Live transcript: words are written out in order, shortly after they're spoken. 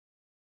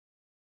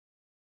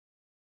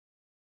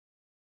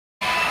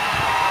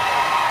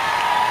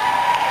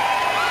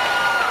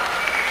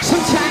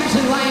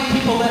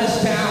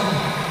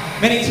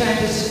Many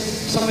times it's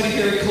somebody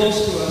very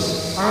close to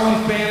us, our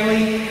own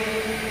family,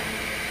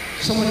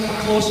 someone, a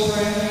close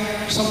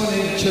friend, someone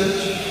in the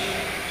church.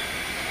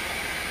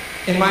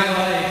 In my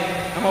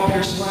life, I'm up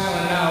here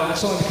smiling now, but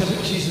it's only because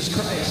of Jesus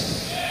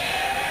Christ.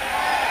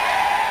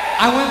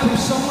 I went through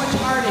so much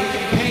heartache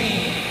and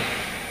pain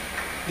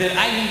that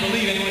I didn't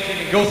believe anyone could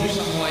even go through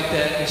something like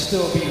that and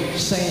still be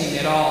sane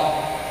at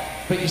all.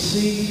 But you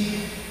see,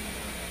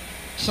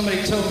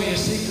 somebody told me a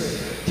secret,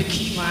 to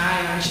keep my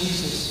eye on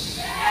Jesus.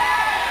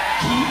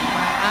 Keep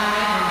my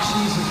eye on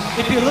Jesus.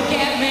 If you look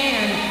at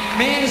man,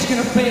 man is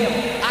going to fail.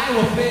 I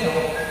will fail.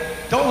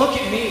 Don't look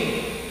at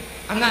me.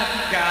 I'm not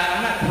God.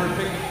 I'm not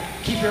perfect.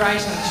 Keep your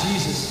eyes on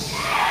Jesus.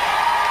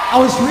 I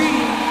was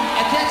reading,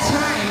 at that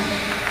time,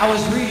 I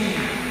was reading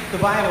the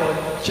Bible,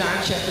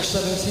 John chapter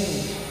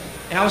 17.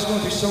 And I was going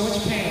through so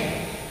much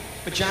pain.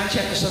 But John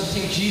chapter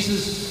 17,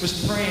 Jesus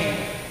was praying.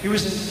 He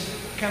was in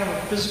kind of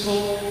a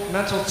physical,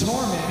 mental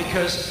torment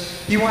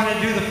because he wanted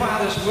to do the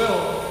Father's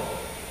will.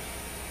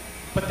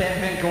 But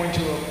that meant going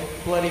to a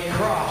bloody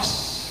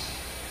cross.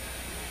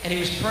 And he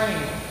was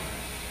praying.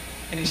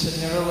 And he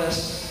said,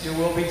 nevertheless, your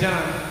will be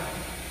done.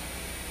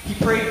 He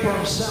prayed for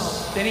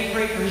himself. Then he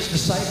prayed for his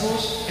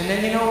disciples. And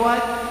then you know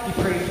what?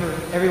 He prayed for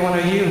every one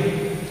of you.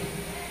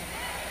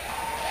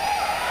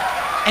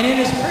 And in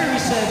his prayer he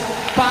said,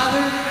 Father,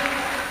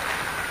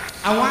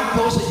 I want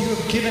those that you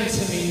have given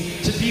to me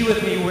to be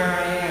with me where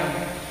I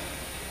am.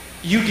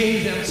 You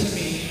gave them to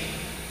me.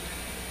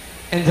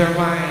 And they're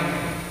mine.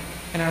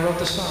 And I wrote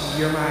the song,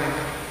 You're Mine.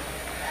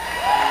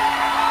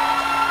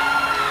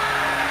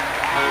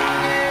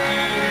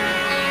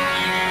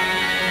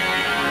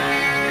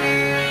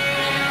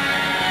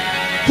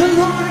 The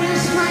Lord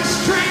is my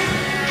strength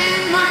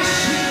and my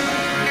shield.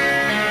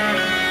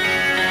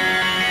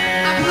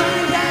 I've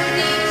learned I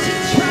need to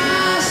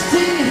trust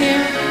in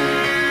Him.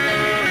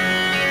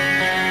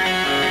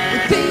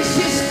 When things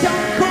just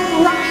don't go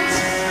right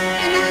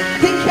and I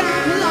think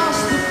I've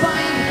lost the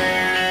fight,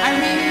 I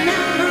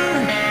remember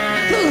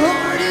the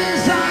Lord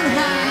is on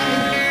high.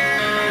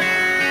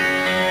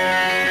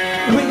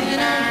 When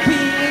I'm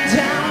feeling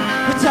down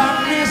with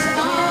darkness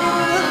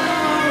all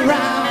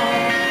around,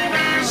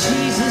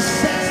 Jesus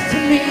says to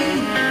me,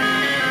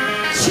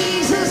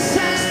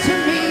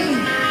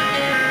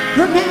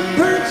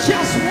 remember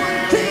just one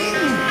thing,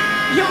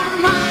 you're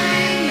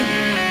mine.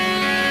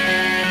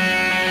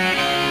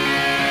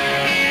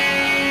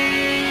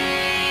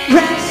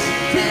 Rest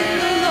in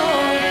the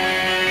Lord,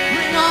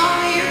 bring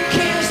all your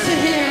cares to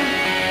Him,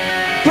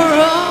 for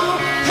oh,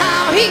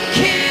 how He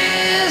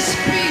cares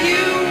for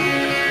you.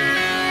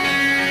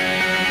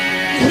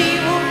 He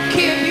will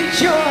give you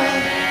joy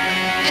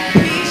and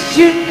peace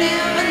you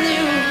never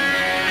knew,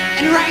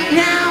 and right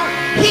now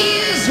He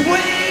is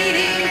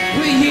waiting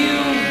for you.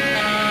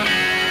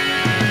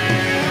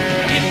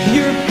 If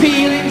you're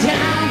feeling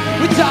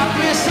down with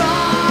darkness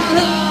all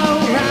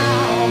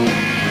around,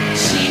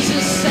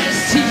 Jesus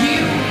says to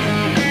you,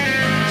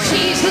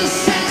 Jesus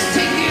says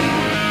to you,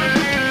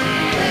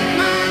 let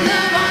my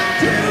love on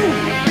through,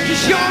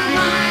 'cause you're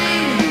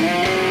mine.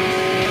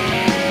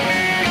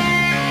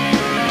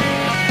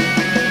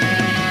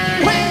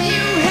 When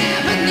you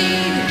have a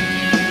need,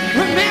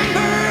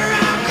 remember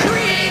our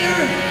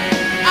Creator,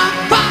 our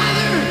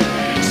Father,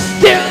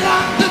 still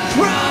on the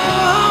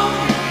throne.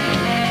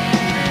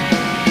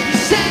 He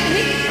said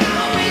He'd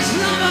always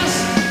love us,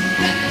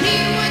 that He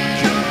would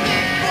come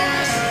before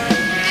us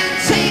and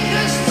take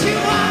us to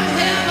our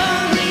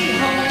heavenly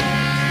home.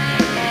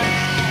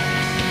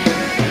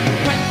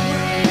 When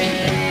we're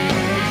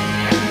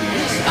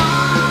is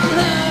all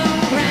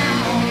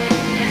around,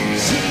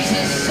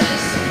 Jesus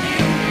says to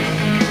you,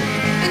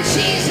 and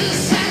Jesus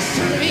says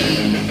to me,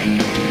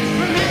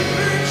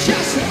 remember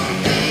just one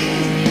thing,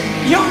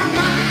 you're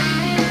mine.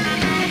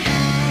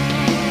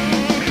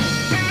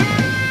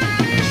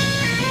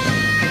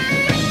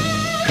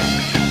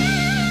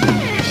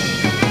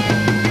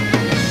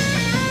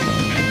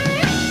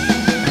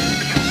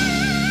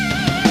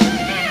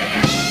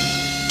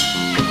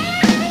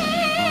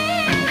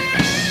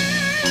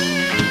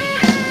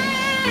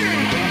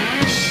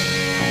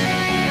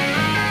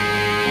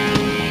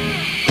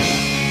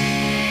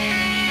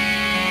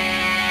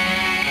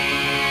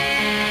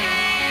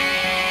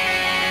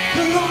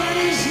 The Lord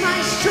is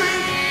my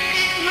strength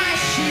and my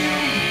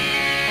shield.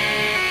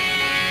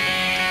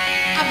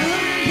 I've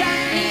learned I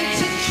need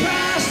to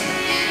trust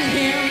in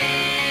Him.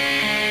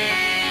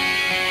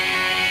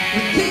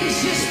 When things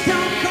just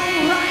don't